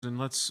And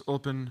let's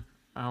open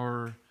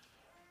our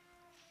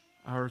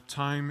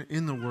time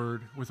in the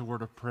Word with a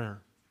word of prayer.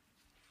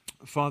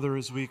 Father,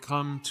 as we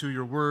come to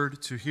your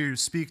Word to hear you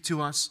speak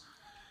to us,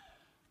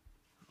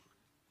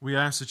 we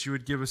ask that you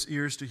would give us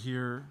ears to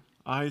hear,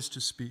 eyes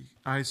to speak,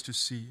 eyes to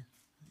see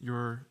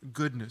your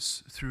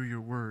goodness through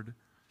your Word.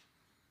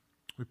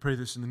 We pray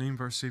this in the name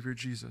of our Savior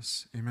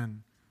Jesus.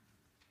 Amen.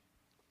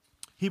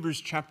 Hebrews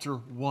chapter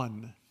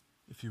 1,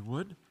 if you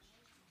would.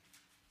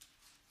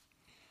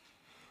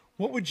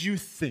 What would you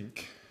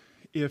think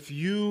if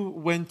you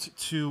went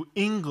to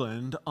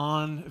England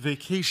on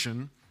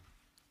vacation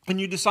and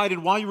you decided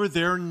while you were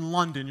there in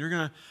London, you're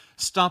going to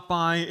stop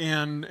by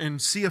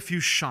and see a few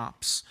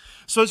shops?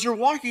 So as you're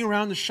walking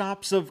around the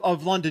shops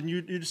of London,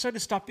 you decide to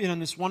stop in on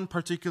this one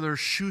particular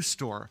shoe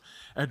store,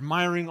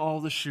 admiring all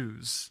the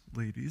shoes,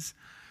 ladies.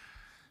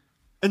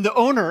 And the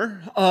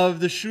owner of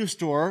the shoe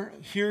store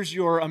hears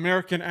your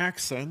American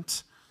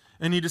accent,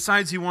 and he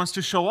decides he wants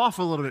to show off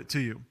a little bit to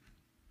you.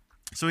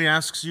 So he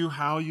asks you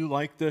how you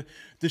like the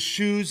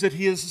shoes that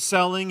he is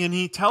selling, and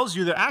he tells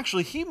you that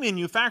actually he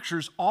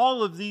manufactures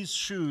all of these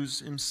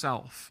shoes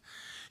himself.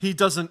 He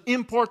doesn't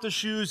import the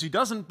shoes. He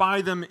doesn't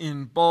buy them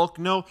in bulk.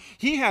 No,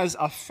 he has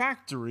a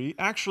factory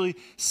actually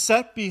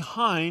set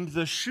behind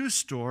the shoe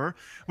store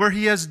where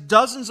he has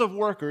dozens of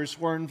workers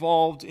who are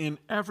involved in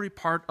every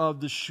part of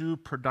the shoe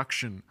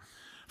production,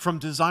 from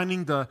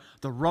designing the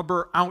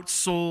rubber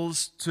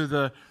outsoles to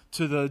the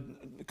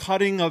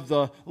cutting of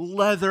the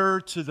leather,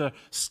 to the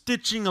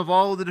stitching of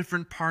all of the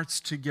different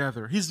parts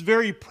together. He's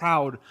very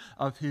proud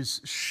of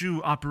his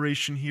shoe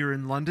operation here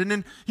in London,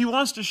 and he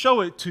wants to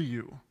show it to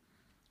you.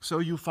 So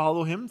you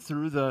follow him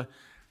through the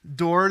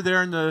door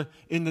there in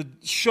the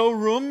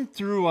showroom,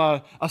 through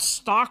a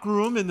stock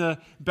room in the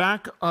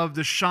back of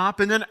the shop,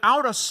 and then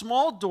out a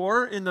small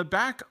door in the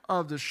back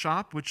of the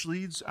shop, which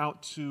leads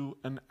out to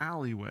an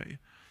alleyway.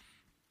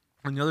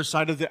 On the other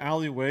side of the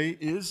alleyway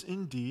is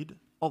indeed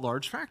a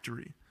large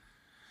factory.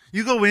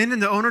 You go in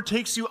and the owner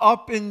takes you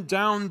up and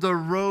down the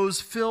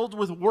rows filled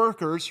with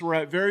workers who are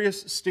at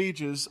various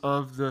stages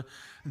of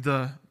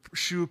the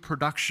shoe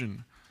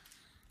production.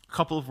 A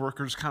couple of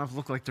workers kind of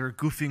look like they're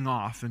goofing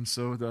off, and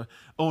so the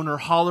owner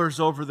hollers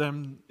over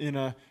them in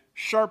a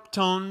sharp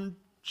tone,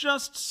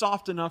 just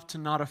soft enough to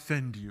not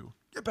offend you.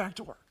 Get back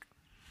to work.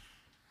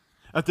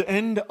 At the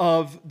end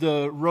of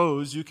the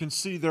rows, you can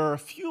see there are a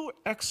few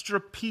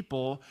extra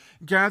people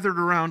gathered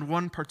around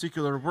one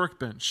particular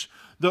workbench.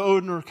 The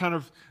owner kind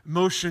of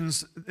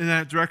motions in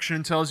that direction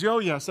and tells you, oh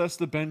yes, that's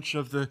the bench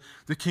of the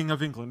King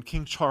of England.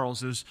 King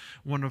Charles is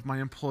one of my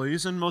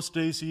employees, and most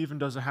days he even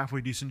does a halfway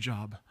decent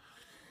job.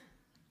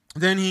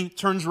 Then he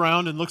turns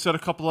around and looks at a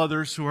couple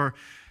others who are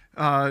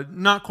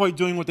not quite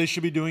doing what they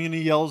should be doing, and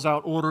he yells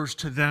out orders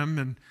to them,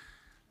 and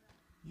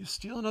you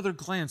steal another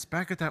glance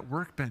back at that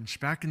workbench,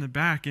 back in the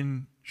back,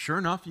 and sure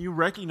enough, you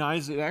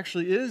recognize it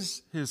actually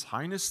is His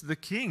Highness the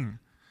King.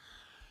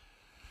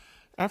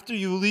 After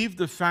you leave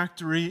the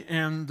factory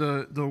and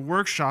the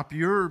workshop,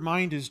 your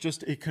mind is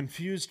just a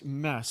confused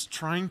mess,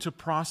 trying to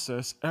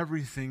process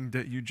everything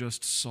that you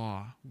just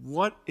saw.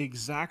 What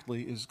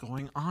exactly is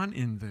going on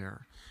in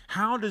there?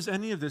 How does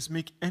any of this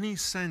make any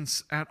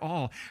sense at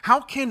all?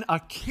 How can a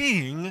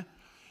king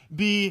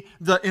be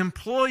the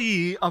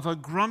employee of a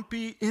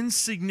grumpy,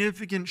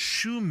 insignificant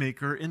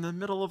shoemaker in the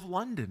middle of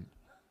London?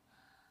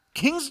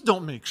 Kings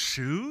don't make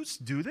shoes,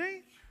 do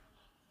they?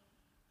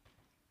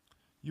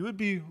 You would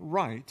be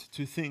right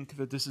to think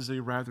that this is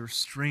a rather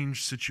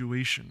strange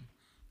situation.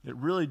 It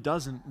really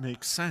doesn't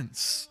make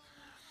sense.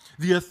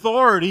 The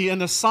authority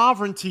and the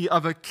sovereignty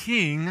of a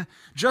king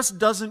just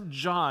doesn't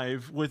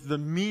jive with the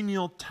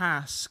menial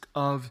task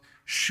of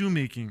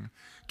shoemaking.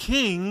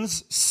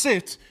 Kings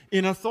sit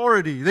in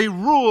authority. They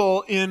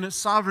rule in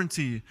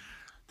sovereignty.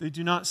 They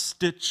do not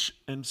stitch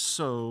and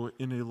sew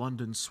in a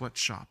London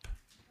sweatshop.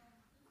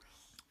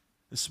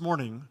 This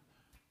morning,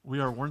 we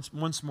are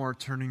once more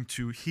turning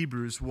to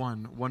Hebrews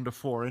 1,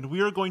 1-4, and we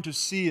are going to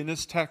see in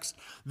this text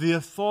the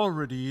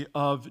authority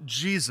of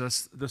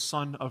Jesus, the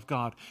Son of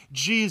God.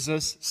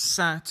 Jesus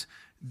sat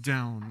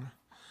down.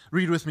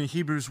 Read with me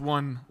Hebrews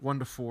 1,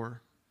 1-4.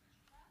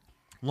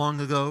 Long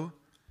ago,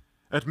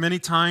 at many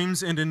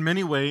times and in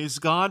many ways,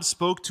 God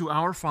spoke to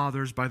our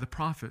fathers by the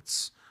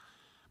prophets.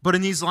 But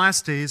in these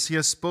last days, He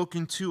has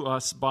spoken to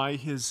us by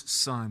His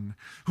Son,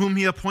 whom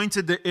He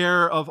appointed the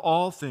heir of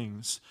all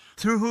things,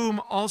 through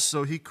whom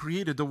also He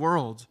created the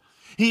world.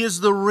 He is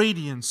the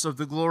radiance of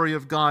the glory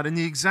of God and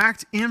the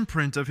exact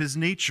imprint of His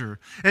nature,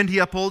 and He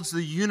upholds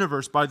the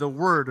universe by the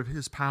word of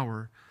His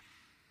power.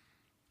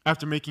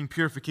 After making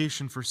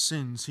purification for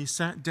sins, He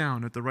sat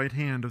down at the right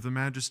hand of the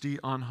Majesty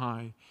on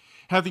high,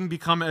 having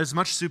become as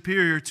much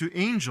superior to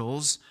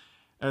angels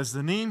as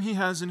the name He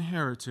has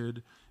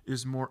inherited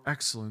is more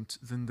excellent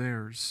than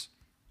theirs.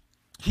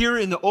 Here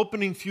in the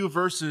opening few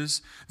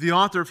verses, the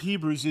author of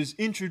Hebrews is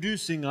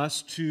introducing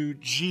us to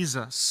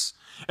Jesus.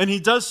 And he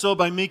does so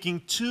by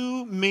making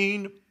two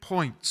main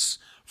points.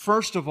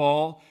 First of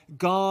all,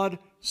 God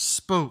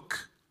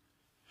spoke.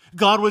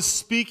 God was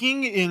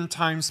speaking in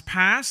times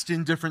past,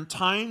 in different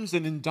times,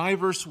 and in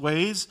diverse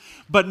ways.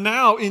 But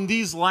now, in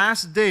these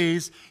last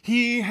days,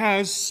 He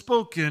has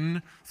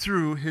spoken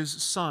through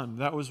His Son.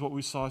 That was what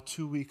we saw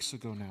 2 weeks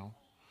ago now.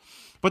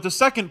 But the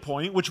second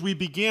point, which we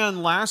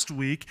began last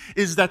week,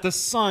 is that the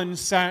Son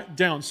sat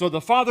down. So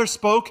the Father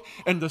spoke,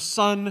 and the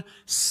Son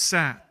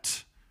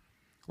sat.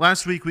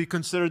 Last week, we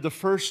considered the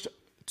first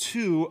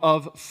 2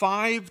 of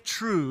 5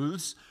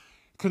 truths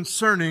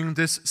concerning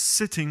this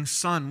sitting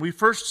Son. We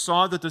first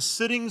saw that the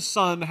sitting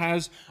Son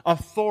has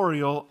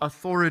authorial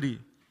authority.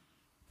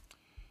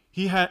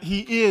 He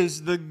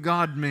is the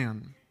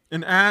God-man.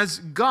 And as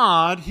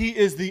God, He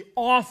is the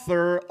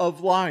author of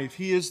life.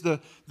 He is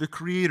the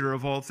creator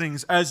of all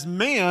things. As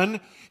man,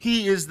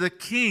 He is the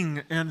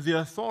king and the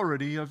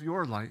authority of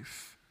your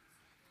life.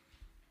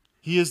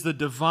 He is the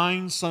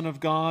divine Son of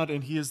God,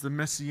 and He is the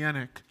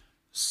messianic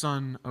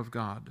Son of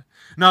God.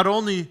 Not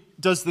only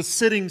does the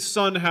sitting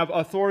Son have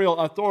authorial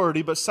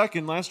authority, but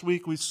second, last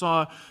week we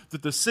saw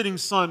that the sitting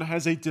Son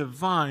has a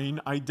divine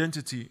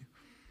identity.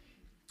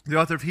 The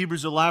author of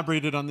Hebrews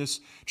elaborated on this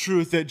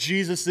truth that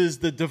Jesus is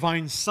the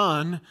divine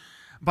Son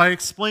by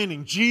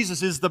explaining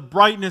Jesus is the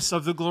brightness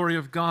of the glory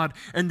of God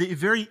and the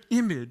very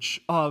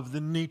image of the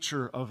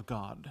nature of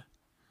God.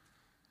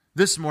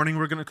 This morning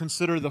we're going to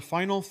consider the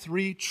final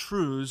 3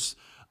 truths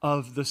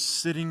of the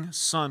sitting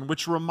Son,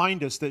 which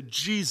remind us that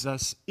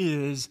Jesus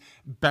is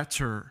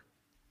better.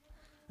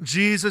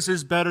 Jesus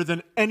is better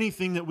than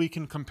anything that we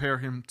can compare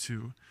Him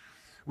to.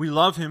 We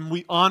love Him,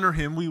 we honor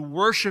Him, we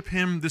worship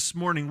Him this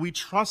morning, we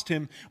trust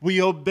Him, we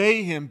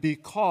obey Him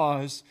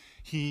because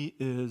He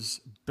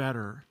is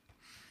better.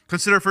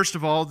 Consider, first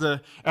of all,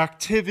 the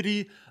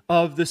activity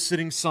of the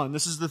sitting Son.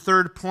 This is the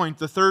third point,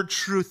 the third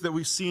truth that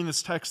we see in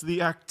this text,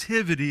 the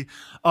activity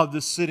of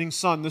the sitting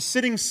Son. The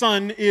sitting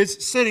Son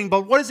is sitting,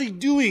 but what is He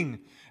doing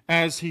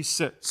as He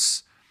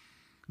sits?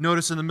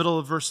 Notice in the middle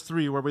of verse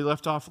 3, where we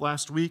left off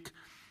last week,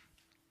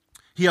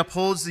 He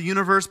upholds the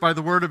universe by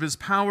the word of His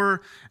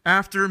power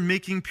after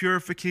making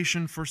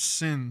purification for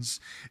sins.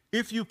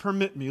 If you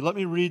permit me, let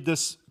me read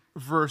this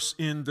verse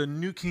in the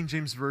New King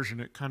James Version.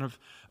 It kind of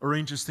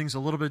arranges things a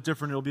little bit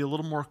different. It'll be a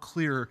little more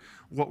clear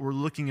what we're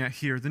looking at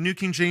here. The New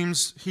King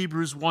James,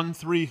 Hebrews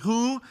 1:3,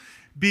 who,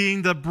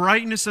 being the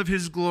brightness of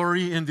His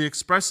glory and the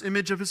express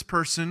image of His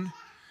person,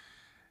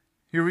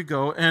 here we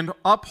go, and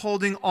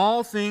upholding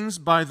all things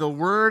by the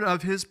word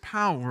of His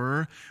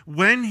power,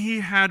 when He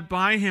had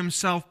by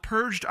Himself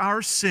purged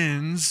our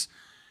sins,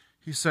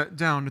 He sat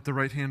down at the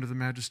right hand of the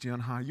Majesty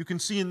on high. You can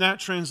see in that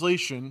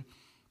translation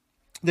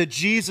that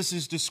Jesus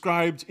is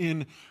described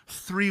in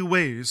 3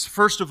 ways.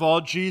 First of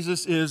all,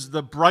 Jesus is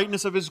the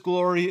brightness of His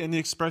glory and the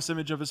express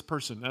image of His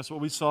person. That's what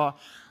we saw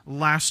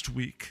last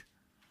week.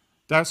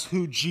 That's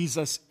who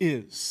Jesus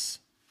is.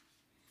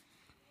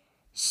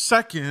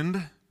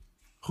 Second,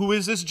 who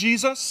is this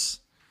Jesus?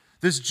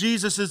 This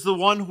Jesus is the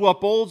one who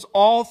upholds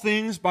all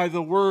things by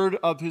the word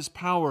of His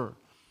power.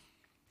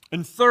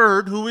 And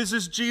third, who is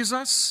this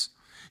Jesus?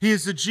 He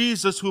is the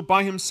Jesus who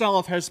by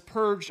Himself has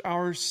purged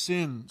our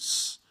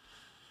sins.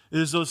 It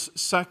is those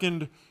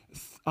second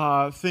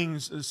and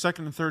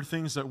third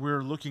things that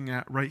we're looking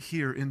at right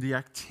here in the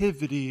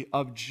activity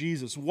of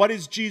Jesus. What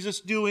is Jesus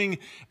doing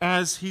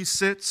as He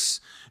sits?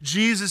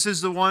 Jesus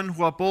is the one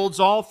who upholds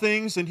all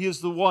things, and He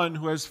is the one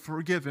who has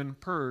forgiven,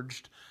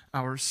 purged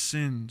our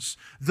sins.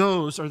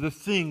 Those are the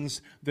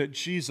things that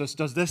Jesus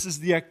does. This is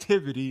the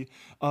activity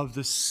of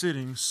the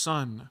sitting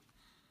Son.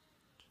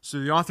 So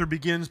the author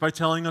begins by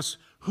telling us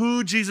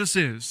who Jesus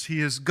is.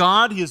 He is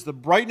God. He is the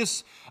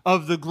brightness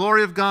of the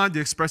glory of God,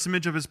 the express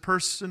image of His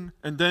person.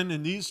 And then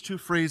in these 2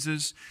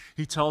 phrases,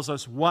 he tells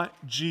us what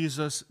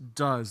Jesus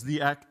does,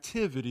 the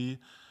activity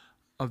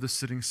of the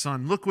sitting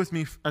Son. Look with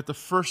me at the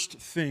first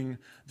thing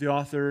the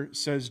author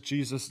says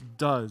Jesus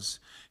does.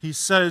 He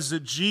says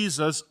that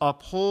Jesus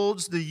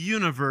upholds the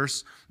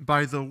universe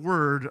by the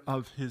word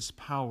of His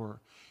power.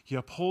 He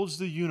upholds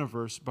the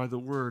universe by the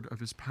word of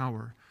His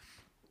power.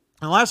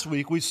 And last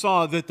week we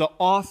saw that the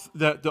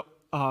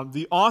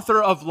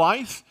author of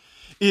life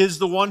is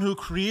the one who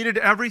created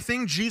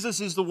everything. Jesus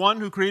is the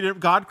one who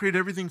God created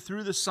everything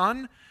through the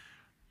Son.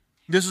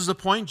 This is the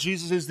point.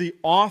 Jesus is the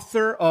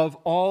author of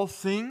all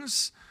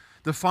things.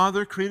 The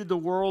Father created the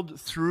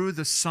world through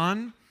the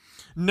Son.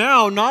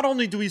 Now, not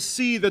only do we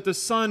see that the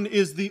Son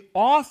is the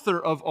author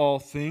of all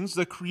things,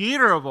 the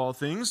creator of all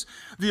things,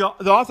 the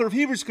author of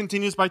Hebrews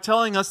continues by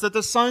telling us that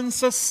the Son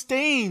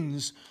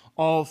sustains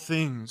all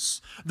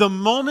things. The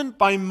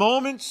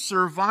moment-by-moment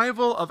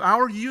survival of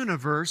our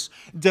universe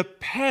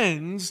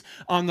depends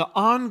on the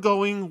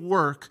ongoing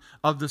work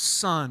of the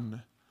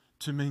Son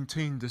to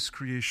maintain this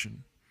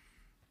creation.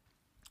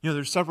 You know,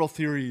 there's several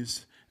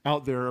theories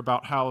out there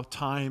about how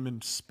time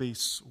and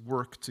space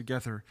work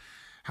together,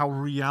 how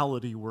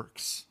reality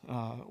works.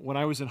 When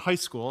I was in high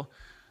school,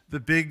 the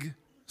big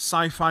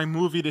sci-fi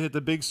movie to hit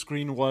the big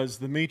screen was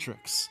The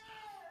Matrix.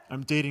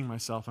 I'm dating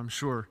myself, I'm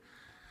sure.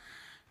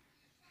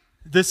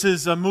 This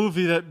is a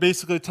movie that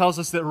basically tells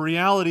us that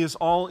reality is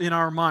all in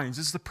our minds.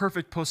 It's the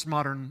perfect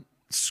postmodern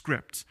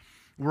script.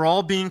 We're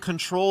all being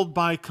controlled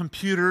by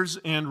computers,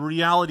 and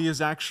reality is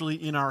actually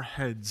in our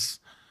heads.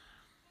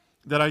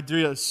 That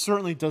idea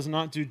certainly does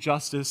not do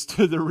justice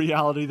to the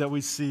reality that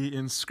we see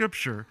in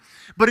Scripture.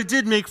 But it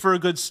did make for a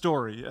good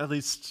story. At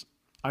least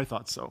I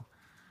thought so.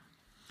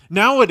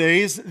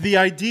 Nowadays, the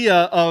idea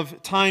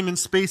of time and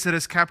space that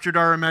has captured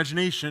our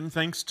imagination,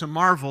 thanks to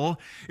Marvel,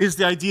 is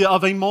the idea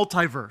of a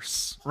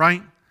multiverse,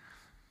 right?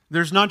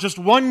 There's not just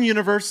one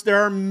universe,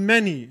 there are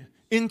many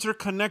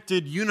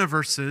interconnected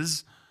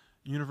universes,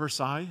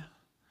 universi,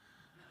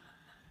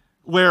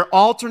 where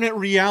alternate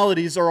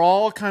realities are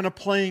all kind of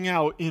playing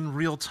out in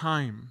real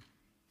time.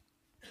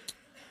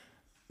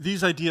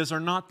 These ideas are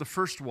not the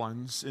first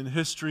ones in the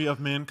history of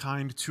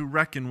mankind to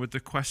reckon with the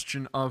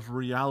question of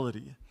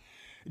reality.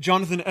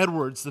 Jonathan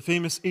Edwards, the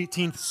famous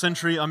 18th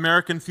century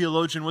American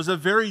theologian, was a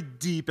very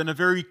deep and a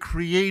very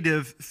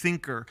creative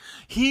thinker.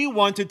 He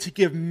wanted to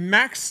give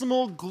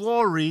maximal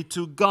glory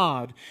to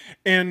God.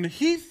 And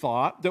he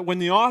thought that when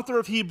the author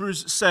of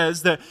Hebrews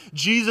says that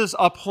Jesus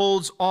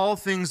upholds all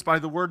things by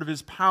the word of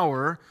his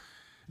power,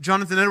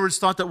 Jonathan Edwards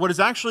thought that what is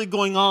actually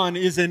going on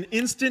is an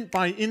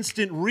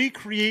instant-by-instant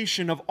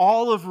recreation of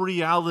all of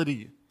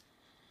reality.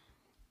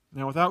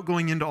 Now, without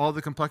going into all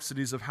the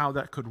complexities of how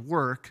that could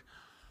work,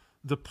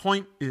 the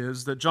point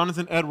is that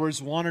Jonathan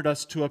Edwards wanted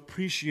us to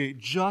appreciate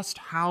just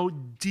how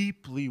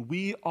deeply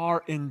we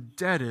are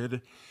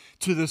indebted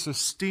to the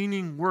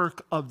sustaining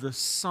work of the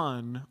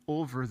Son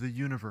over the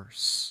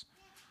universe.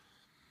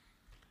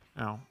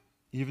 Now,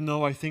 even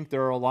though I think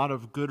there are a lot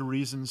of good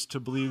reasons to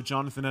believe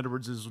Jonathan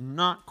Edwards is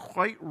not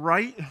quite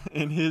right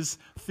in his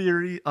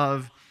theory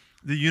of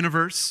the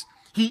universe,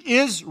 he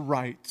is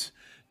right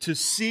to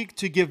seek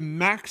to give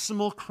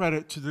maximal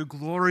credit to the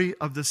glory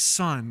of the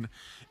Son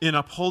in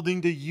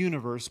upholding the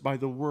universe by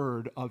the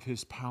word of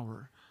his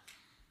power.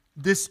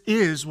 This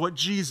is what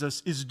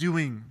Jesus is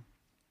doing.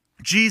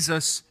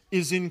 Jesus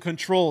is in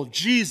control.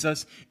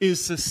 Jesus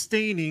is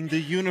sustaining the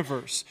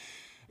universe.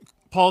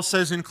 Paul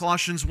says in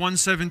Colossians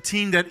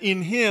 1:17 that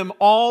in him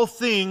all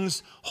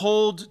things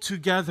hold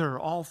together,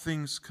 all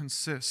things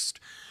consist.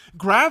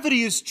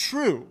 Gravity is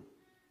true.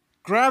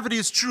 Gravity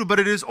is true, but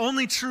it is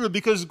only true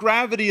because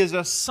gravity is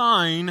a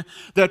sign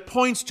that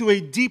points to a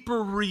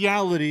deeper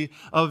reality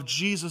of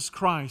Jesus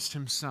Christ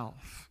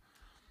himself.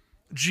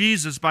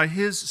 Jesus, by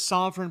his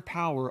sovereign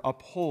power,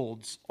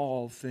 upholds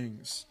all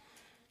things.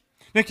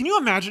 Now, can you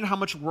imagine how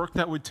much work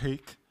that would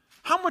take?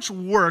 How much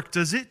work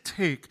does it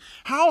take?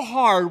 How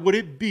hard would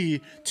it be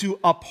to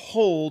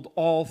uphold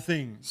all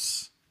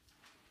things?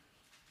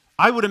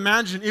 I would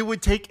imagine it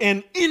would take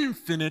an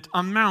infinite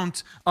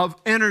amount of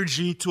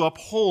energy to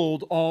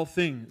uphold all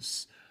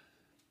things.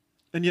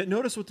 And yet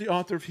notice what the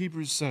author of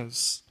Hebrews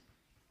says.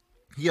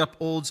 He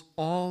upholds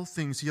all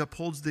things. He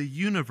upholds the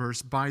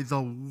universe by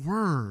the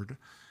word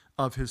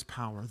of his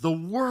power. The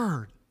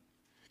word.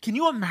 Can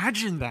you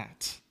imagine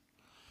that?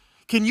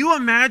 Can you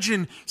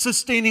imagine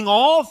sustaining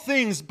all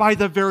things by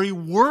the very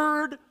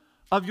word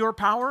of your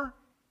power?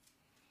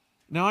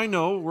 Now I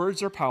know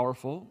words are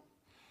powerful.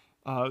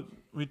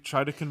 We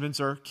try to convince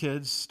our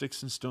kids,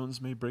 sticks and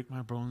stones may break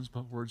my bones,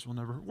 but words will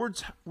never.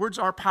 Words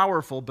are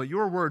powerful, but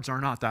your words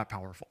are not that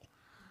powerful.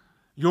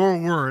 Your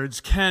words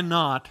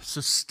cannot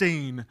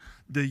sustain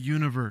the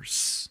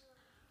universe.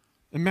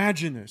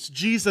 Imagine this.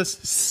 Jesus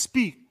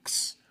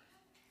speaks,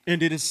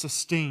 and it is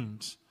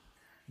sustained.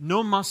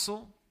 No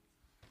muscle,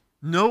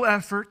 no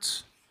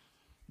effort,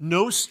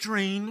 no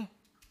strain.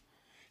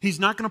 He's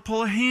not going to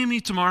pull a hammy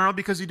tomorrow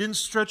because he didn't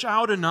stretch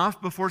out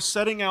enough before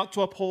setting out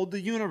to uphold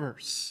the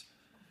universe.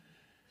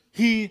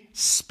 He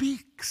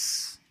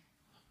speaks.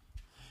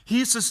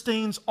 He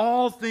sustains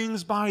all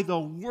things by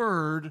the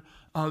word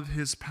of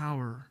his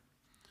power.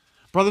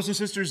 Brothers and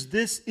sisters,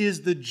 this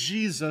is the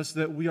Jesus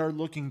that we are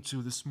looking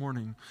to this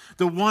morning.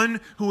 The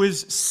one who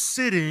is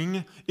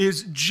sitting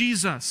is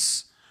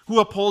Jesus, who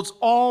upholds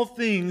all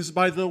things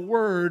by the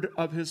word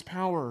of his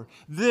power.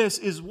 This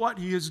is what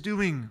he is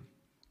doing.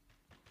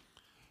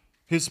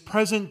 His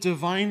present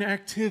divine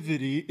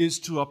activity is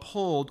to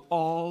uphold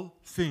all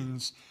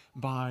things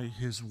by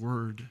his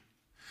word.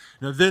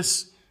 Now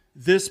this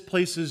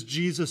places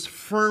Jesus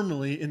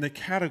firmly in the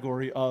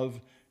category of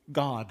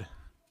God.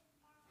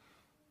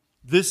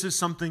 This is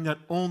something that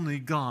only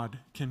God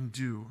can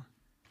do.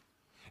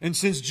 And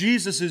since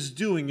Jesus is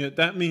doing it,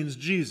 that means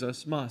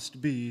Jesus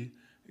must be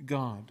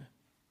God.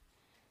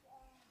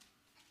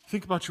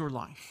 Think about your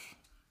life.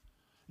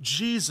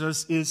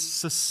 Jesus is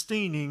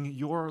sustaining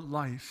your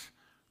life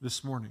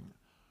this morning.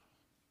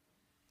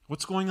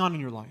 What's going on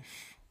in your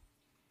life?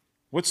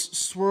 What's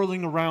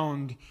swirling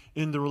around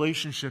in the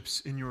relationships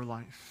in your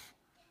life?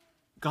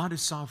 God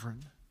is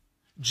sovereign.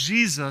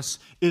 Jesus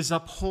is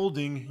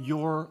upholding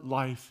your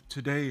life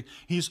today.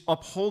 He's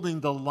upholding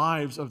the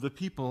lives of the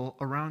people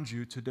around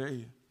you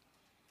today.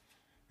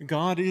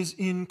 God is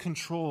in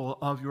control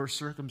of your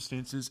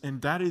circumstances,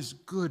 and that is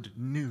good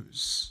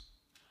news.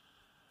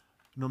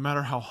 No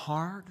matter how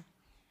hard,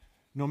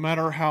 no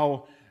matter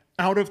how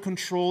out of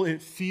control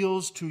it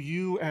feels to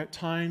you at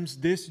times,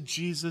 this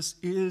Jesus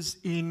is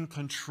in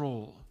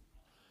control.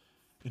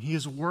 And he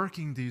is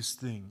working these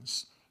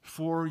things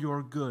for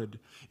your good.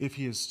 If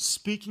he is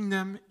speaking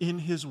them in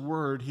his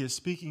word, he is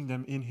speaking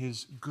them in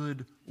his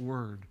good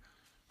word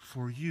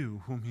for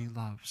you whom he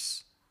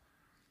loves.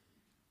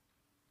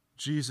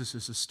 Jesus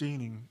is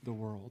sustaining the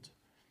world.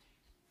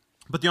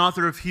 But the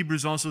author of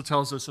Hebrews also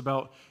tells us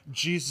about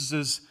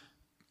Jesus'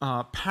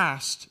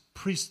 past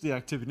priestly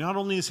activity. Not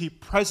only is he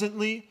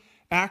presently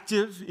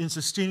active in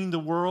sustaining the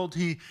world,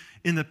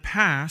 in the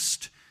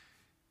past,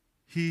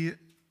 he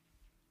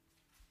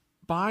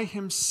by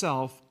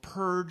himself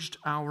purged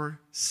our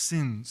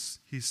sins,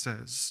 he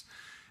says.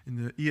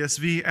 In the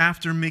ESV,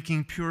 after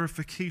making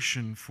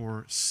purification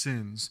for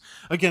sins.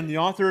 Again, the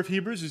author of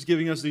Hebrews is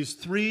giving us these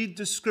three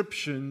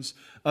descriptions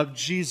of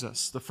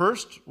Jesus. The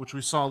first, which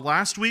we saw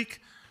last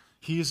week,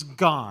 he is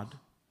God.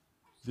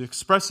 The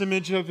express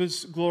image of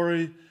his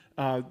glory,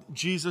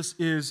 Jesus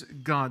is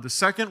God. The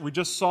second, we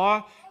just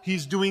saw,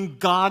 he's doing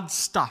God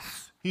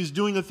stuff. He's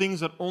doing the things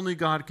that only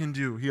God can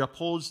do. He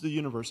upholds the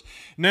universe.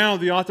 Now,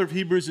 the author of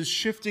Hebrews is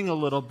shifting a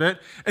little bit,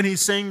 and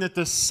he's saying that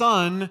the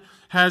Son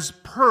has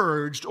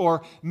purged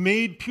or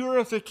made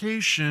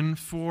purification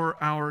for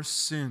our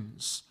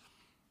sins.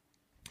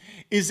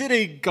 Is it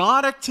a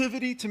God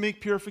activity to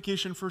make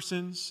purification for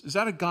sins? Is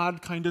that a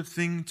God kind of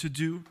thing to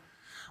do?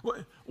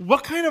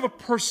 What kind of a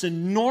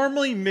person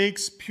normally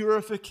makes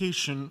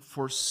purification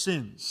for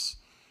sins?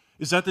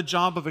 Is that the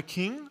job of a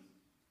king?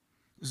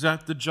 Is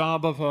that the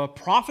job of a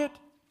prophet?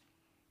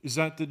 Is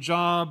that the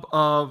job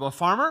of a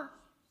farmer?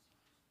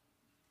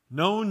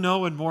 No,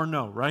 no, and more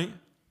no, right?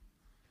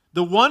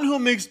 The one who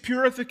makes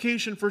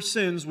purification for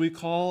sins we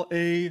call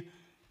a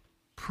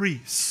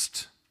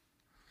priest.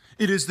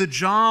 It is the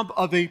job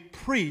of a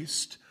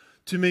priest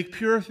to make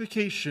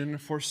purification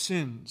for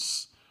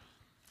sins.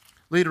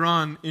 Later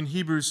on in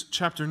Hebrews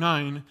chapter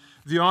 9,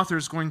 the author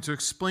is going to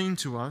explain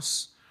to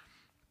us,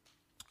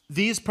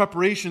 these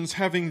preparations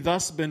having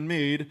thus been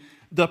made,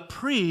 the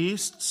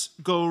priests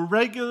go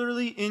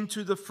regularly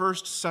into the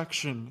first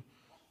section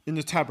in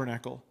the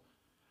tabernacle,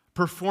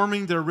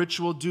 performing their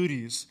ritual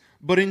duties.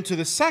 But into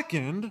the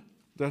second,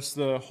 that's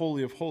the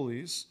Holy of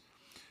Holies,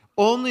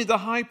 only the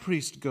high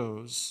priest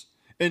goes,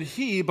 and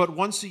he but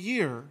once a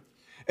year,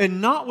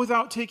 and not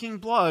without taking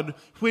blood,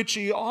 which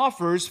he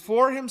offers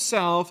for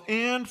himself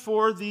and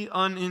for the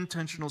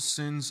unintentional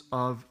sins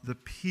of the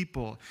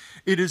people.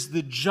 It is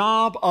the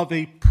job of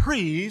a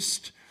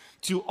priest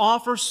to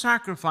offer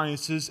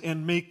sacrifices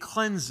and make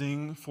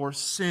cleansing for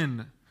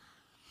sin.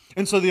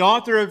 And so the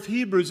author of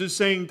Hebrews is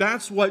saying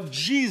that's what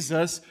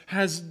Jesus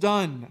has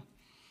done.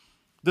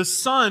 The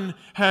Son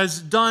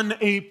has done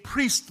a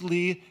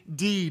priestly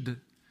deed.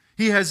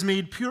 He has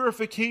made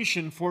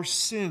purification for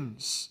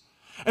sins.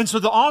 And so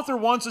the author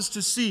wants us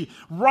to see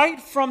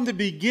right from the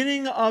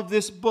beginning of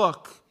this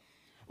book,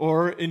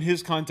 or in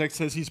his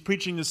context, as he's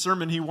preaching the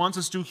sermon, he wants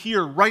us to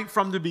hear right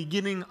from the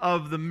beginning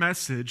of the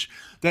message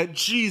that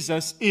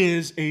Jesus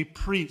is a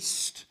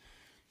priest.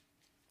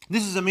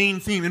 This is a main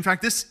theme. In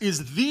fact, this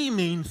is the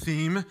main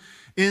theme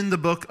in the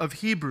book of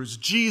Hebrews.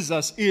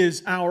 Jesus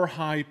is our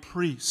high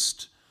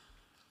priest.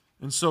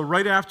 And so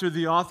right after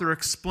the author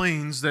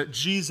explains that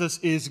Jesus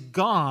is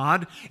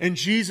God and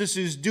Jesus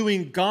is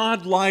doing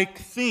God-like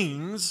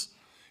things,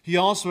 he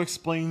also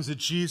explains that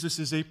Jesus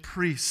is a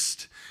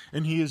priest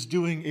and he is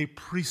doing a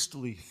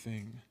priestly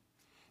thing.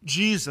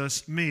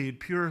 Jesus made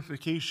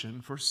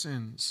purification for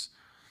sins.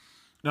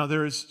 Now,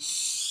 there is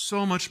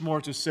so much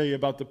more to say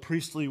about the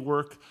priestly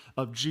work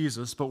of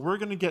Jesus, but we're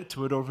going to get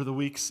to it over the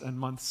weeks and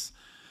months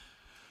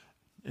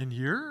and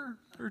year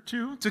or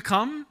two to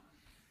come.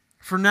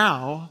 For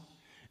now,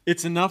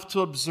 it's enough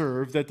to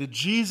observe that the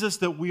Jesus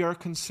that we are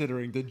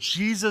considering, the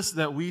Jesus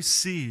that we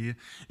see,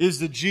 is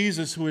the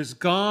Jesus who is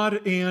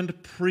God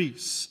and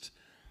priest,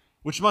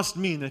 which must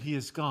mean that he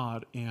is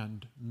God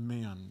and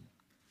man.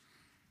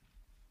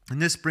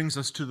 And this brings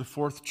us to the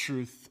fourth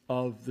truth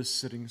of the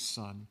sitting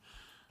Son.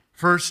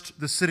 First,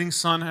 the sitting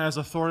Son has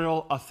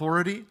authorial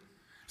authority.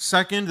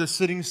 Second, the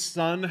sitting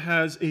Son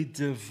has a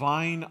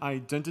divine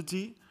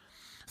identity.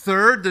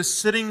 Third, the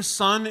sitting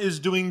Son is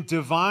doing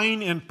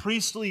divine and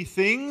priestly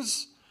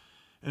things.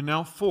 And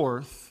now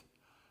fourth,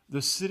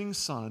 the sitting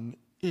Son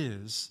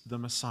is the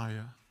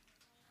Messiah.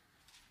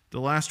 The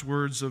last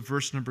words of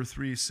verse number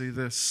 3 say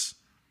this: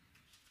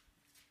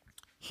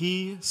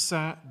 He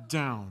sat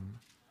down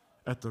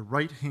at the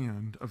right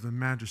hand of the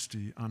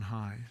Majesty on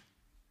high.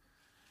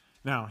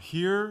 Now,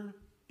 here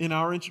in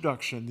our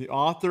introduction, the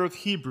author of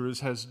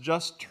Hebrews has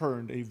just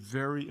turned a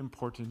very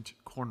important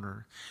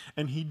corner,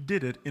 and he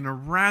did it in a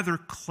rather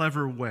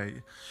clever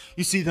way.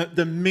 You see,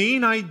 the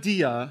main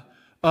idea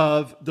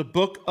of the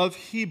book of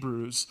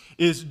Hebrews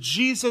is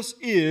Jesus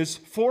is,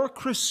 for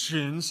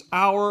Christians,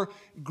 our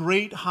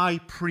great high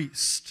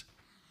priest.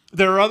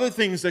 There are other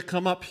things that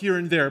come up here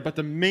and there, but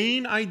the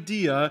main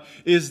idea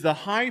is the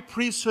high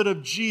priesthood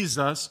of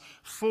Jesus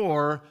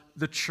for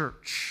the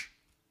church.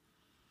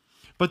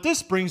 But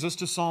this brings us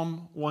to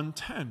Psalm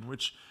 110,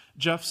 which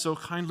Jeff so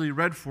kindly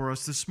read for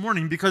us this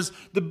morning, because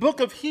the book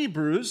of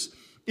Hebrews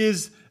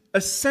is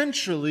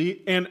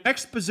essentially an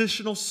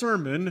expositional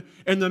sermon,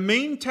 and the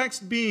main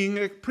text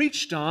being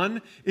preached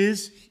on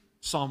is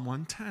Psalm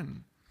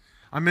 110.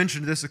 I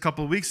mentioned this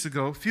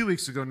a few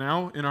weeks ago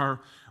now, in our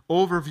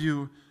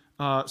overview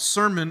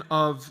sermon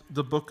of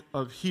the book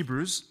of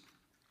Hebrews.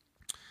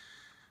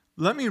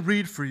 Let me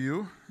read for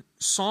you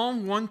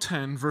Psalm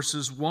 110,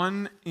 verses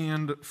 1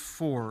 and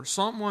 4.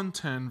 Psalm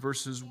 110,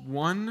 verses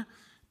 1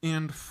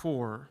 and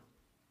 4.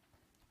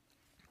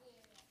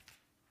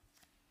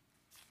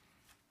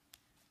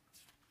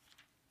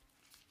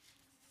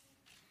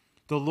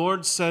 The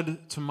Lord says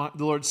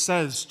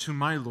to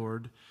my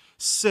Lord,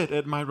 sit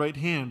at my right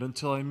hand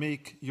until I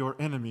make your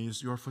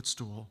enemies your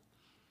footstool.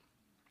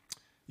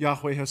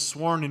 Yahweh has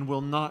sworn and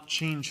will not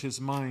change his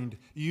mind.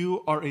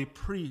 You are a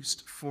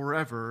priest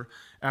forever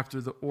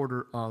after the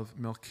order of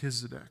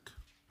Melchizedek.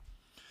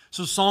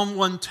 So Psalm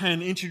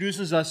 110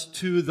 introduces us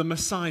to the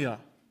Messiah.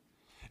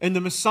 And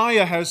the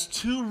Messiah has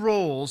two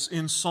roles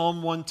in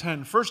Psalm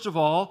 110. First of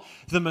all,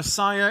 the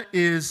Messiah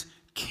is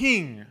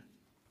king.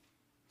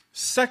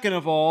 Second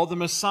of all, the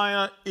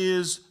Messiah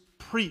is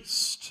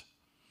priest.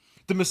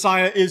 The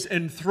Messiah is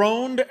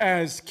enthroned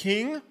as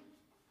king,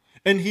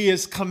 and he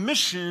is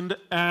commissioned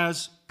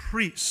as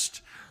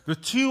priest. The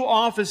two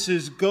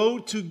offices go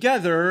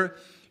together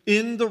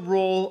in the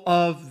role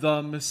of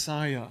the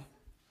Messiah.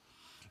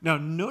 Now,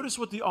 notice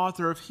what the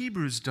author of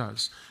Hebrews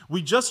does.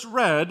 We just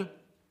read,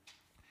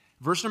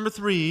 verse number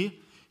 3,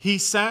 he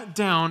sat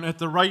down at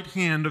the right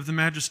hand of the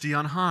Majesty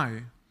on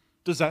high.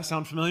 Does that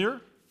sound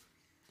familiar?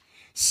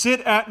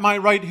 Sit at my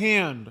right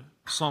hand,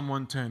 Psalm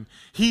 110.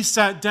 He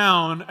sat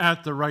down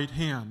at the right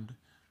hand,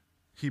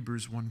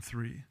 Hebrews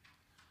 1:3.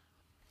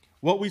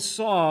 What we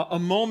saw a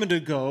moment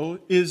ago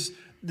is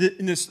that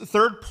in this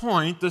third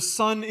point, the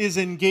Son is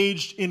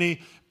engaged in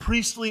a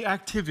priestly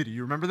activity.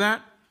 You remember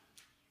that?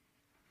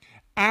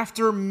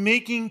 After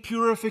making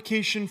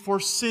purification for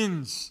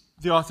sins,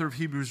 the author of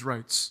Hebrews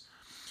writes,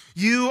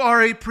 you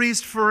are a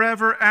priest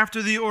forever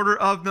after the order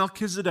of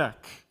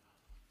Melchizedek.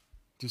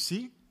 Do you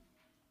see?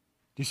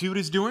 Do you see what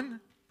he's doing?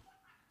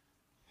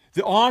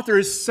 The author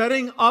is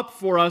setting up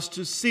for us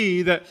to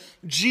see that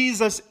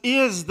Jesus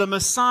is the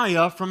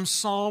Messiah from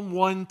Psalm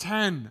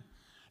 110.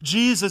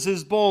 Jesus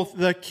is both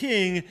the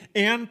king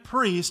and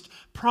priest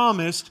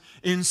promised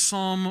in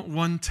Psalm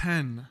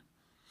 110.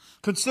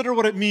 Consider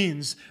what it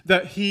means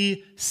that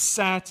he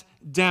sat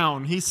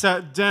down. He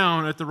sat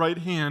down at the right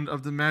hand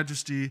of the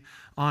Majesty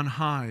on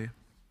high.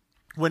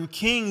 When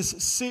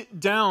kings sit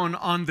down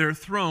on their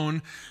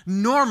throne,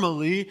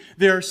 normally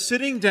they're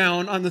sitting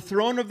down on the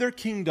throne of their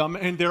kingdom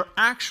and they're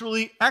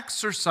actually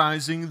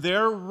exercising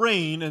their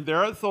reign and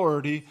their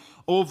authority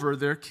over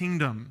their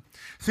kingdom.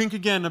 Think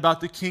again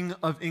about the King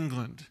of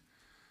England.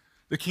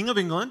 The King of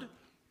England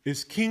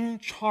is King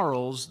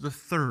Charles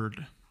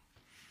III.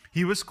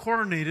 He was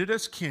coronated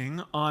as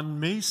king on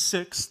May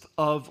 6th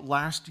of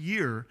last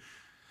year,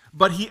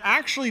 but he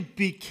actually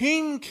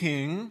became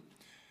king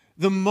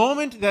the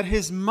moment that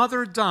his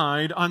mother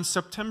died on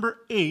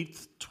September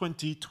 8th,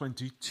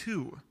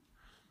 2022.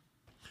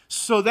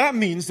 So that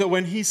means that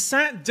when he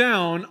sat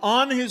down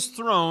on his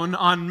throne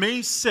on May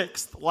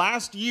 6th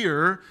last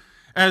year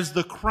as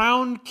the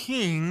crowned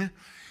king,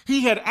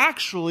 he had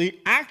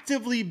actually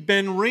actively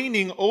been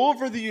reigning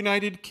over the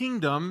United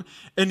Kingdom,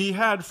 and he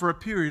had for a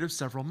period of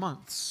several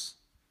months.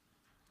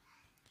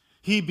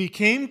 He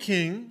became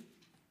king,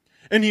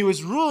 and he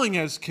was ruling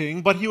as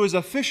king, but he was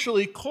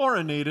officially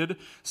coronated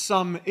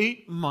some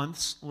 8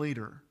 months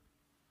later.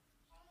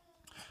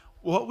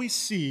 What we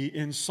see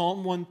in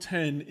Psalm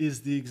 110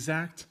 is the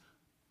exact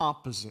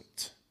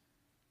opposite.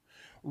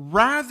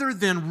 Rather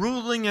than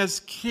ruling as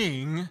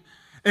king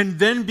and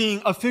then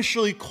being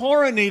officially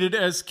coronated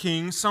as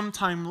king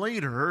sometime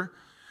later,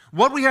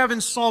 what we have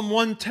in Psalm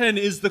 110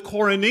 is the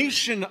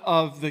coronation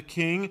of the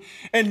king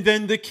and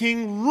then the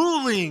king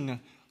ruling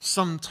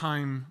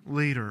sometime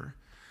later.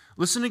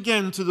 Listen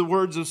again to the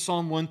words of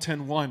Psalm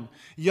 110:1.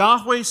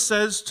 Yahweh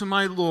says to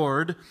my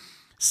Lord,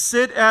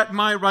 sit at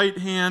my right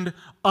hand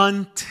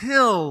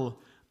until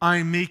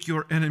I make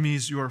your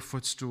enemies your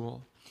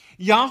footstool.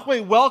 Yahweh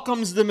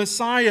welcomes the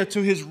Messiah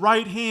to his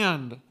right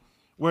hand,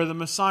 where the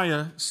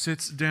Messiah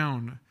sits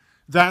down.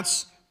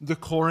 That's the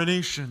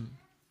coronation.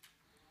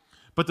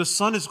 But the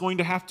Son is going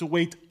to have to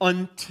wait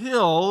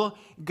until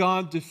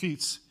God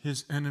defeats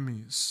his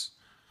enemies.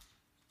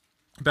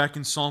 Back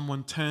in Psalm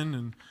 110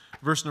 and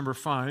verse number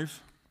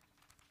 5,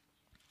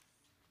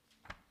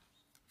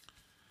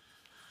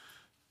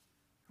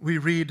 we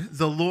read,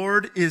 the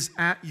Lord is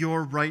at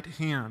your right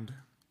hand.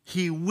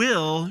 He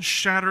will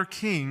shatter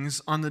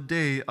kings on the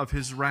day of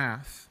his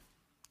wrath.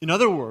 In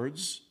other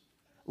words,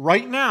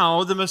 right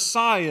now the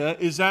Messiah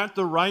is at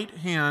the right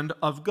hand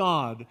of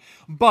God.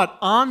 But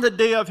on the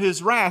day of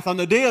his wrath, on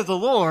the day of the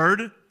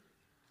Lord,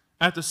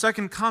 at the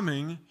second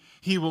coming,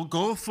 he will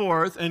go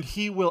forth and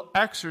he will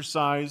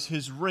exercise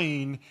his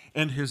reign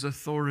and his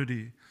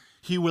authority.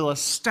 He will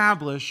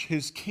establish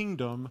his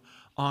kingdom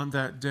on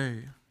that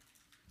day.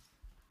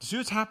 Do you see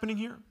what's happening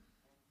here?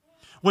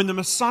 When the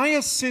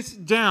Messiah sits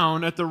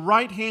down at the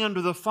right hand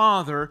of the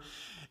Father,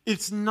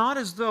 it's not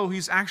as though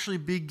he's actually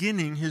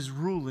beginning his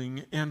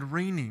ruling and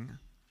reigning.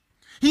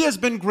 He has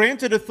been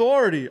granted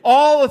authority.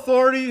 All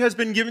authority has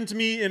been given to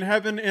me in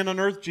heaven and on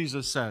earth,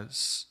 Jesus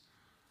says.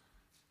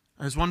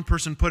 As one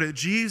person put it,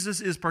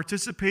 Jesus is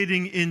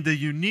participating in the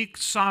unique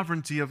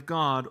sovereignty of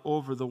God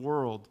over the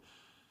world.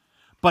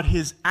 But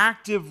his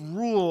active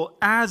rule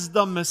as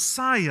the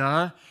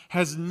Messiah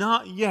has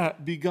not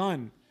yet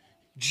begun.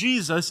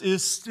 Jesus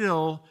is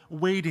still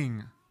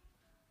waiting.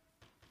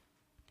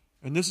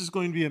 And this is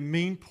going to be a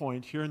main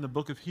point here in the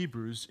book of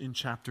Hebrews in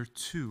chapter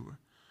 2.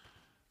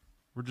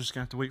 We're just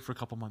going to have to wait for a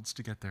couple months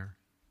to get there.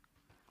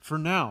 For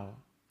now,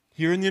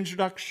 here in the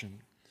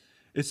introduction,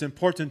 it's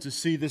important to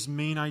see this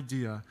main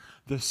idea.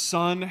 The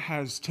Son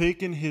has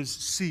taken his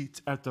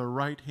seat at the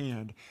right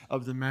hand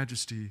of the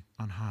Majesty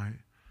on high.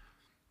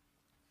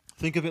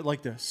 Think of it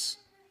like this.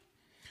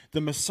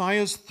 The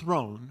Messiah's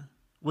throne,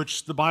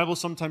 which the Bible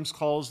sometimes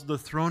calls the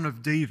throne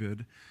of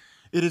David,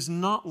 it is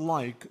not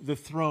like the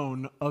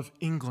throne of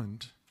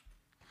England.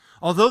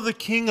 Although the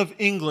King of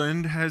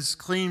England has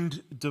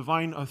claimed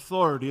divine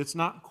authority, it's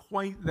not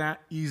quite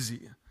that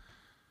easy.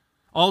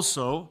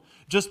 Also,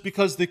 just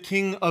because the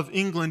King of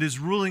England is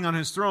ruling on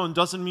his throne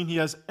doesn't mean he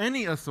has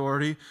any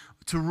authority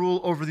to rule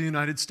over the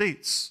United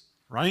States,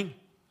 right?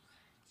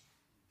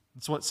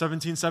 That's what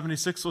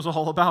 1776 was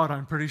all about,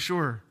 I'm pretty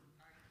sure.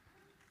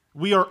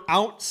 We are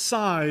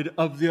outside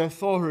of the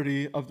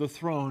authority of the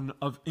throne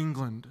of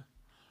England.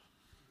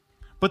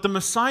 But the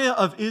Messiah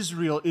of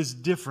Israel is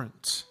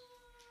different.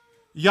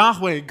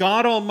 Yahweh,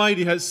 God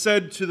Almighty, has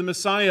said to the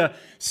Messiah,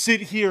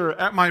 "Sit here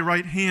at my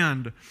right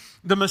hand."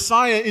 The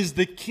Messiah is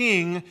the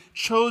king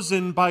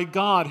chosen by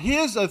God.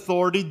 His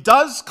authority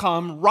does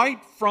come right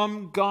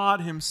from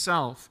God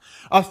himself.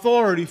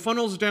 Authority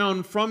funnels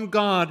down from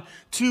God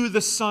to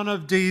the Son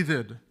of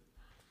David.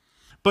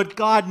 But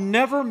God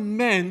never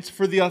meant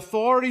for the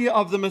authority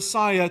of the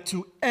Messiah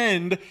to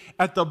end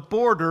at the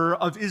border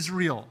of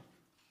Israel.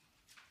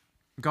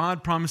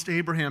 God promised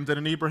Abraham that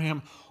in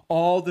Abraham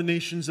all the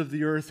nations of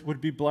the earth would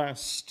be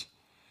blessed.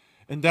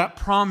 And that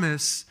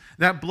promise,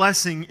 that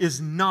blessing,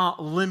 is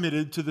not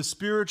limited to the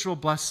spiritual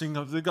blessing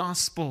of the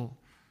gospel.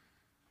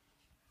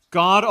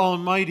 God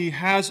Almighty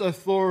has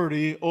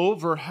authority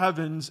over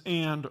heavens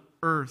and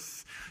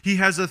earth. He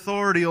has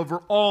authority over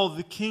all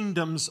the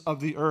kingdoms of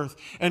the earth.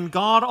 And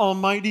God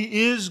Almighty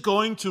is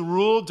going to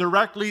rule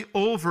directly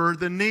over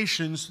the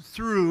nations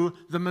through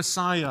the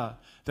Messiah.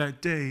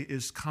 That day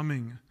is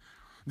coming.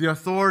 The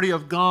authority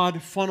of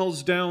God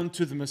funnels down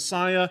to the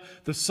Messiah,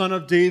 the Son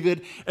of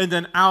David, and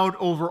then out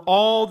over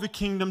all the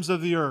kingdoms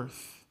of the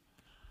earth.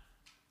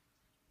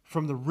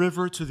 From the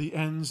river to the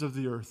ends of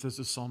the earth, as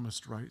the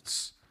psalmist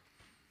writes.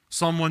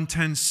 Psalm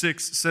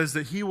 110:6 says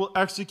that he will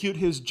execute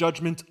his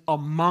judgment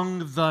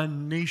among the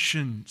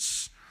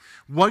nations.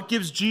 What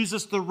gives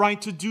Jesus the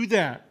right to do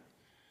that?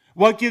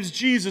 What gives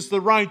Jesus the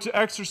right to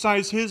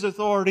exercise his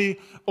authority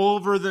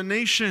over the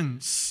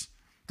nations?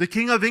 The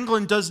King of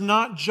England does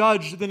not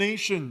judge the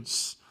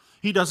nations.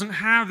 He doesn't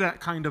have that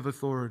kind of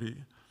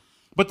authority.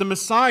 But the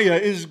Messiah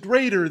is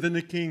greater than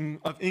the King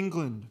of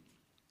England.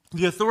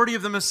 The authority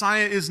of the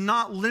Messiah is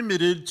not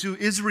limited to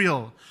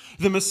Israel.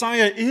 The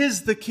Messiah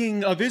is the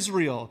King of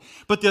Israel,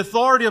 but the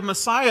authority of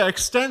Messiah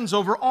extends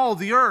over all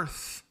the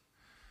earth.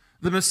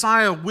 The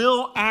Messiah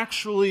will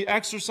actually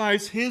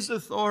exercise his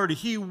authority.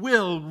 He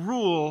will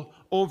rule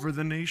over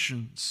the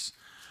nations.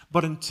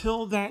 But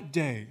until that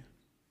day,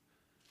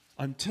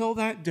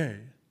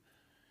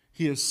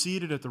 he is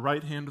seated at the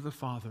right hand of the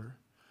Father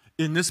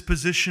in this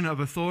position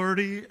of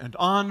authority and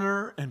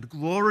honor and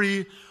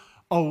glory,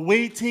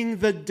 awaiting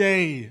the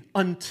day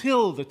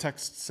until, the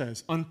text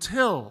says,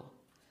 until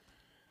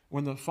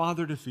when the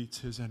Father defeats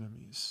his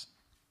enemies.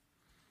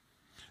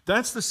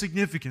 That's the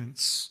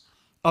significance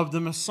of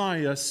the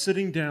Messiah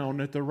sitting down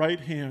at the right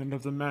hand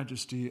of the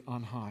Majesty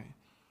on high.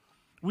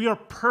 We are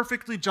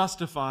perfectly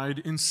justified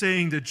in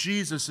saying that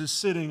Jesus is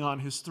sitting on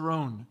his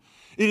throne.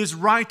 It is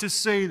right to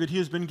say that he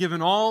has been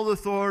given all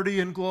authority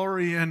and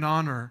glory and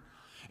honor.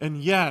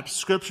 And yet,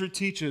 Scripture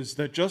teaches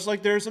that just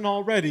like there's an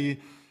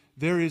already,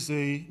 there is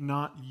a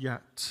not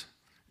yet.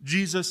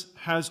 Jesus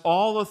has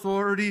all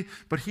authority,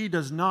 but he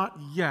does not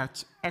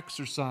yet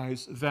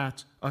exercise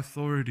that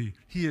authority.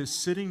 He is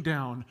sitting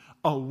down,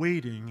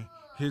 awaiting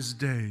his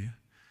day.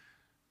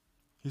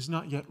 He's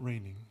not yet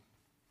reigning.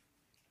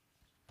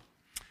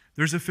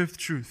 There's a fifth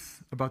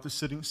truth about the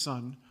sitting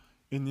Son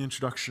in the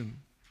introduction.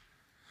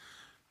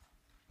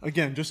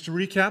 Again, just to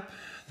recap,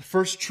 the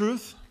first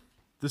truth,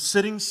 the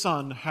sitting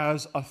Son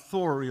has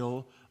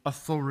authorial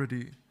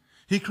authority.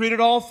 He created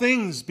all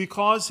things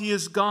because he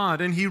is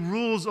God, and he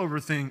rules over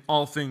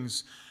all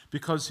things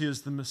because he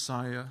is the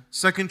Messiah.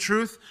 Second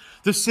truth,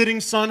 the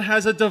sitting Son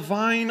has a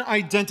divine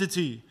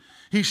identity.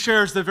 He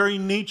shares the very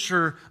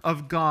nature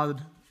of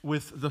God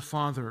with the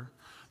Father.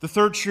 The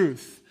third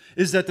truth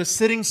is that the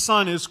sitting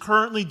Son is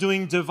currently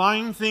doing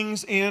divine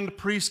things and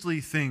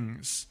priestly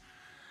things.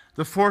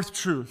 The fourth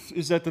truth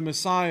is that the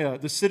Messiah,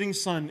 the sitting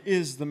Son,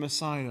 is the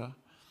Messiah.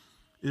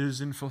 It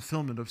is in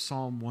fulfillment of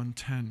Psalm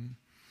 110.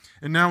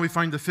 And now we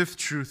find the fifth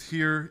truth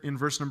here in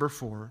verse number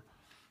 4.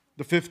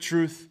 The fifth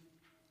truth,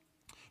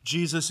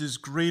 Jesus is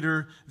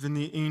greater than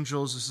the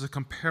angels. This is a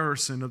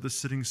comparison of the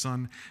sitting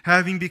Son.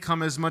 Having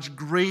become as much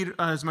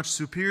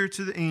superior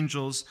to the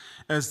angels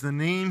as the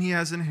name he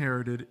has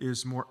inherited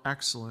is more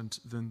excellent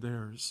than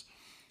theirs.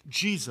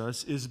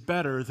 Jesus is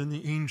better than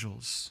the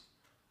angels.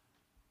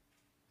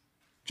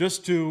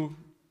 Just to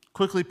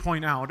quickly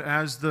point out,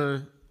 as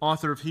the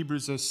author of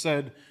Hebrews has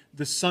said,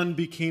 the Son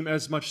became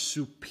as much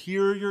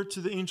superior to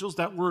the angels.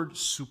 That word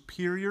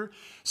superior,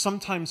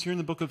 sometimes here in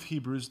the book of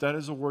Hebrews, that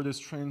is a word that's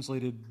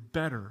translated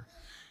better.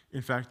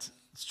 In fact,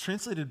 it's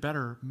translated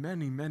better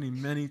many, many,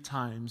 many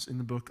times in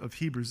the book of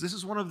Hebrews. This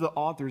is one of the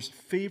author's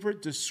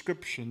favorite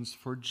descriptions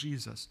for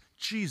Jesus.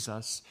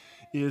 Jesus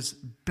is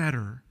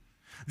better.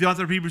 The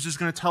author of Hebrews is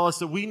going to tell us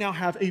that we now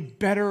have a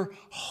better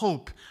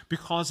hope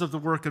because of the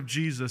work of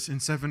Jesus in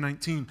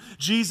 7:19.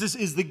 Jesus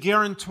is the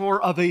guarantor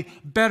of a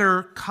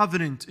better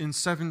covenant in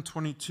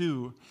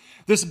 7:22.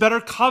 This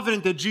better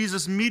covenant that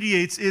Jesus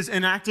mediates is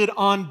enacted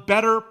on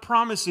better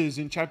promises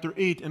in chapter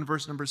 8 and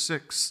verse number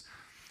 6.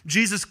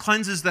 Jesus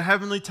cleanses the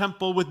heavenly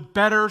temple with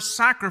better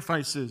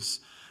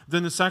sacrifices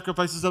than the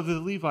sacrifices of the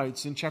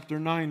Levites in chapter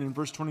 9 and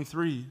verse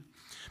 23.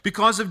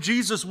 Because of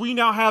Jesus, we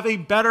now have a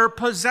better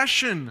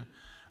possession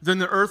than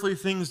the earthly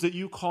things that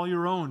you call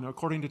your own,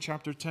 according to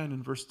chapter 10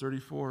 and verse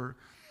 34.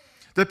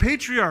 The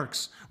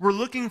patriarchs were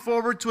looking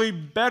forward to a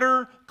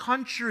better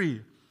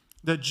country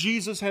that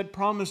Jesus had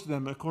promised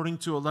them, according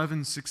to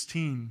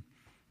 11:16.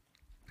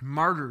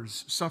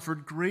 Martyrs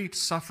suffered great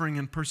suffering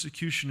and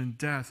persecution and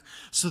death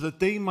so that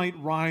they might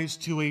rise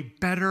to a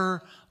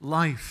better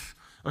life,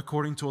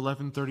 according to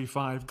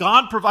 11:35.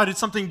 God provided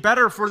something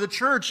better for the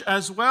church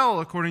as well,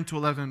 according to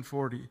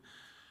 11:40.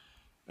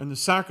 And the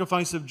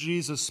sacrifice of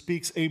Jesus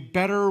speaks a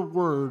better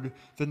word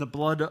than the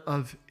blood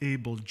of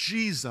Abel.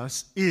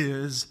 Jesus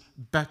is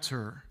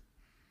better.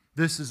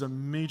 This is a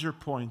major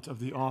point of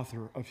the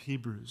author of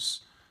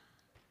Hebrews.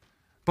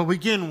 But we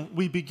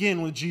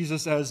begin with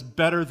Jesus as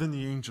better than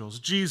the angels.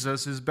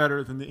 Jesus is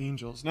better than the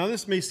angels. Now,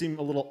 this may seem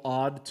a little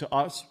odd to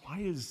us. Why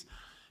is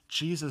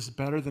Jesus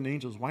better than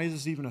angels? Why is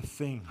this even a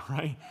thing,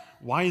 right?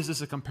 Why is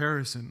this a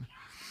comparison?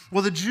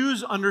 Well, the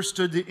Jews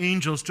understood the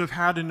angels to have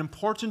had an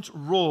important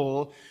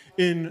role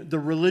in the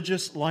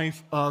religious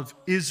life of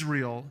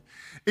Israel,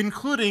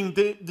 including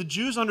the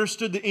Jews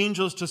understood the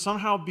angels to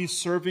somehow be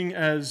serving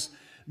as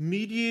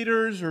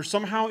mediators or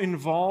somehow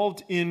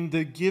involved in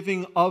the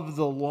giving of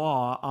the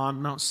law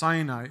on Mount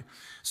Sinai.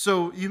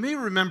 So you may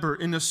remember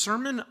in the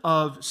sermon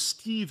of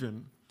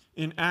Stephen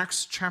in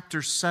Acts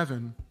chapter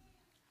 7,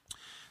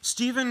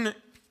 Stephen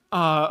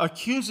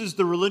accuses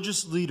the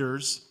religious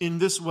leaders in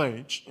this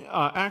way.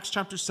 Acts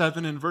chapter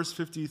 7 and verse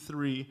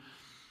 53,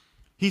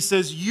 he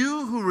says,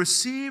 "You who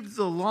received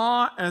the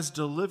law as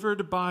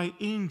delivered by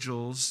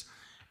angels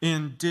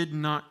and did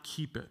not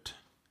keep it."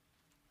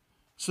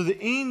 So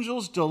the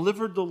angels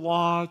delivered the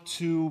law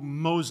to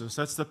Moses.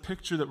 That's the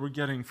picture that we're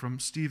getting from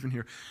Stephen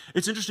here.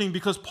 It's interesting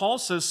because Paul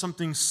says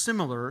something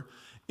similar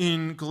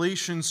in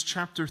Galatians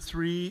chapter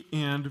 3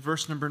 and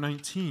verse number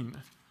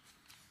 19.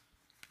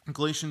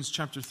 Galatians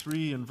chapter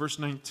 3 and verse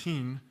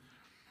 19.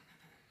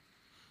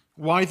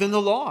 "Why then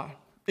the law?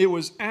 It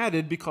was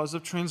added because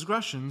of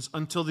transgressions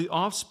until the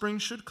offspring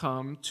should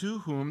come to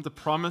whom the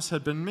promise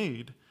had been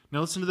made." Now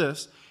listen to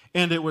this.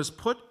 "And it was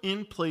put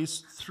in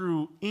place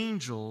through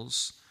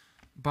angels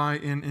by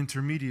an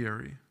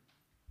intermediary."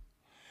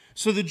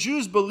 So the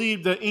Jews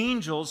believed that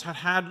angels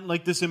had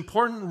like this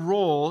important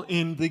role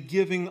in the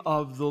giving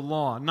of the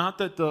law. Not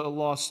that the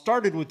law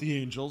started with the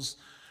angels,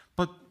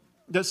 but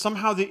that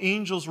somehow the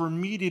angels were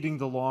mediating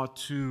the law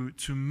to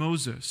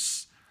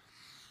Moses.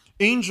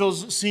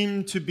 Angels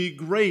seem to be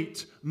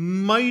great,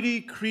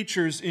 mighty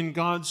creatures in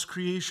God's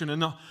creation.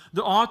 And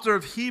the author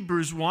of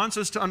Hebrews wants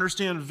us to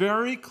understand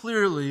very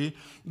clearly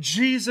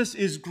Jesus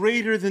is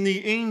greater than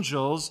the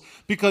angels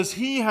because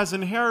he has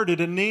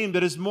inherited a name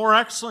that is more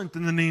excellent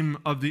than the name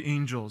of the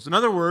angels. In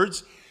other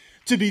words,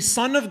 to be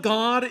Son of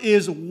God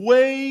is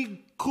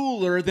way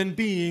cooler than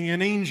being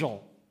an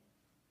angel.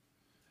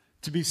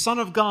 To be Son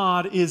of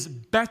God is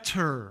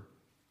better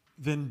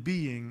than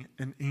being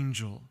an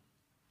angel.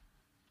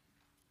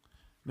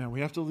 Now,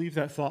 we have to leave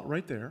that thought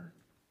right there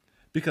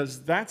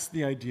because that's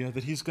the idea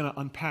that he's going to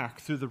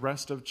unpack through the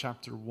rest of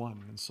chapter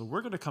 1. And so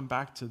we're going to come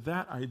back to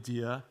that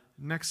idea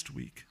next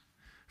week.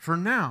 For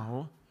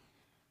now,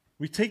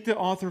 we take the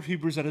author of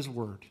Hebrews at his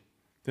word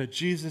that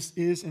Jesus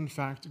is, in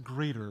fact,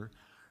 greater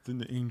than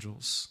the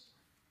angels.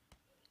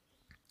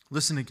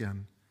 Listen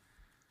again.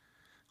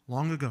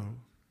 Long ago,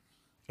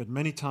 at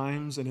many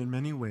times and in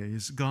many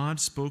ways, God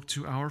spoke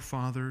to our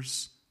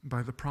fathers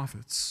by the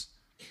prophets.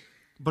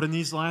 But in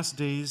these last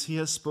days, he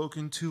has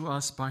spoken to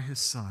us by his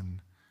Son,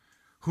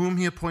 whom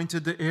he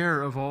appointed the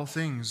heir of all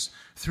things,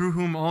 through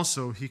whom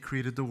also he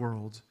created the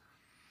world.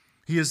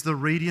 He is the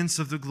radiance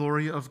of the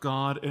glory of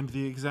God and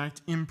the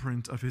exact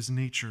imprint of his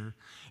nature,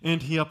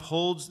 and he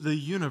upholds the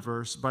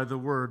universe by the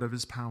word of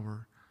his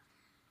power.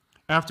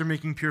 After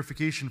making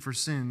purification for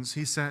sins,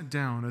 he sat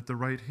down at the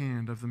right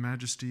hand of the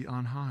Majesty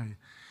on high,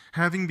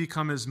 having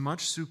become as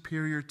much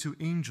superior to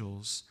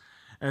angels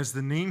as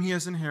the name he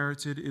has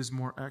inherited is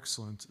more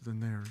excellent than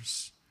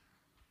theirs.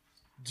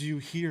 Do you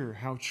hear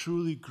how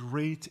truly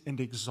great and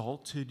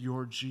exalted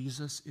your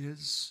Jesus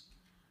is?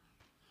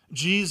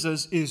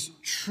 Jesus is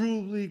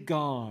truly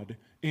God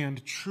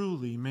and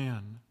truly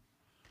man.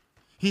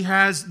 He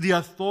has the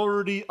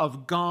authority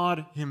of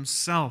God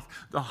himself,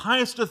 the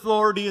highest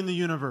authority in the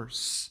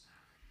universe.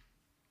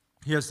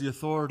 He has the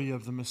authority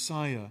of the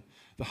Messiah,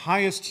 the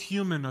highest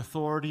human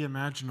authority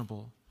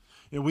imaginable.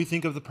 We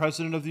think of the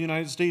President of the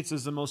United States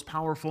as the most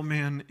powerful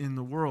man in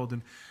the world,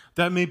 and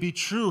that may be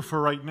true for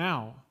right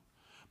now.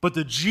 But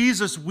the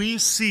Jesus we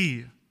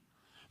see,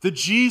 the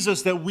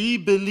Jesus that we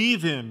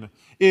believe in,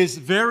 is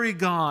very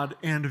God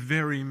and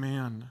very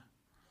man.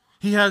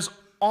 He has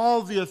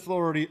all the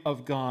authority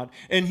of God,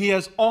 and he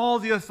has all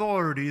the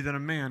authority that a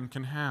man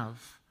can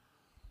have.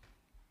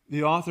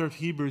 The author of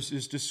Hebrews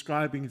is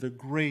describing the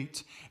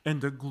great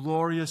and the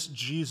glorious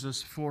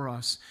Jesus for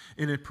us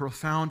in a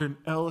profound and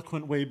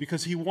eloquent way,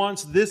 because he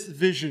wants this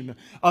vision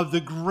of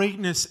the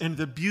greatness and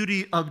the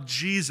beauty of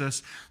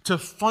Jesus to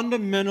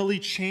fundamentally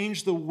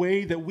change the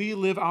way that we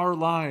live our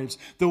lives,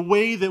 the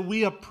way that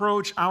we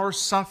approach our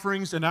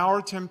sufferings and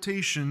our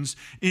temptations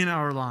in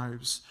our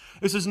lives.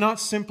 This is not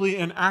simply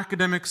an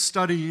academic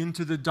study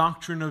into the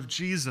doctrine of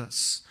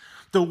Jesus.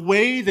 The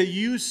way that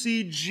you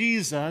see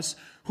Jesus,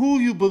 who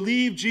you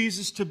believe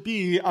Jesus to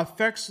be,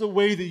 affects the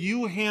way that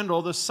you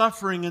handle the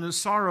suffering and the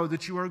sorrow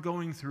that you are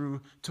going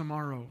through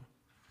tomorrow.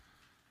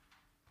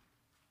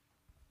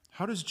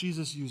 How does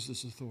Jesus use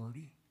this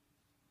authority?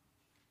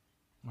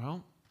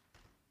 Well,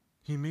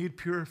 he made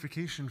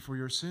purification for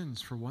your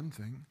sins, for one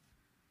thing.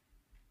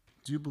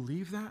 Do you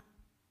believe that?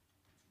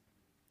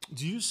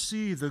 Do you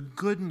see the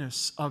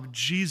goodness of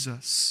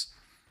Jesus,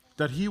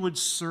 that he would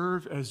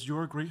serve as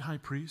your great high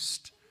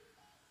priest?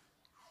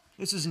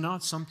 This is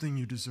not something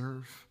you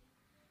deserve.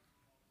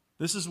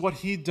 This is what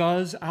he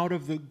does out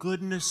of the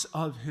goodness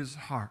of his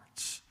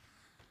heart,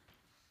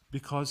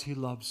 because he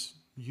loves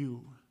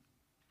you.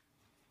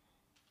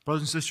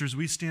 Brothers and sisters,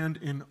 we stand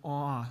in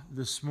awe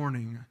this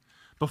morning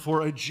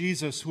before a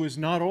Jesus who is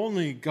not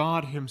only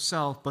God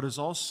himself, but is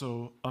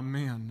also a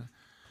man.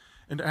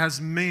 And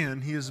as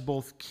man, he is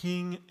both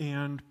king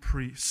and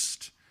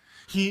priest.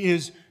 He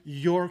is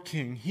your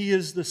king. He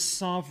is the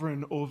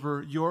sovereign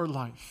over your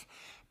life,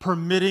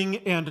 permitting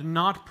and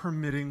not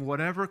permitting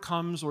whatever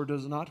comes or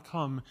does not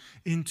come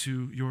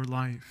into your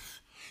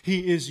life.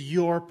 He is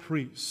your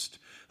priest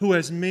who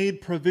has made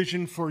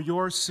provision for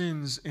your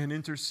sins and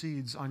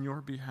intercedes on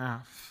your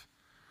behalf.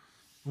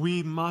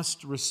 We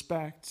must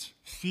respect,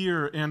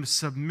 fear, and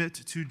submit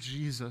to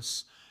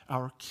Jesus,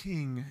 our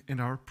King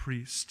and our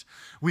priest.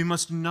 We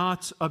must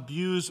not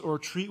abuse or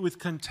treat with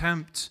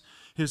contempt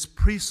his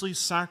priestly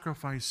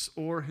sacrifice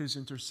or his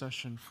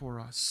intercession for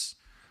us.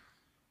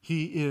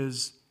 He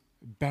is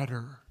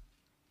better,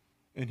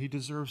 and he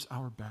deserves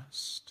our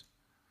best.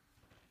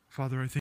 Father, I thank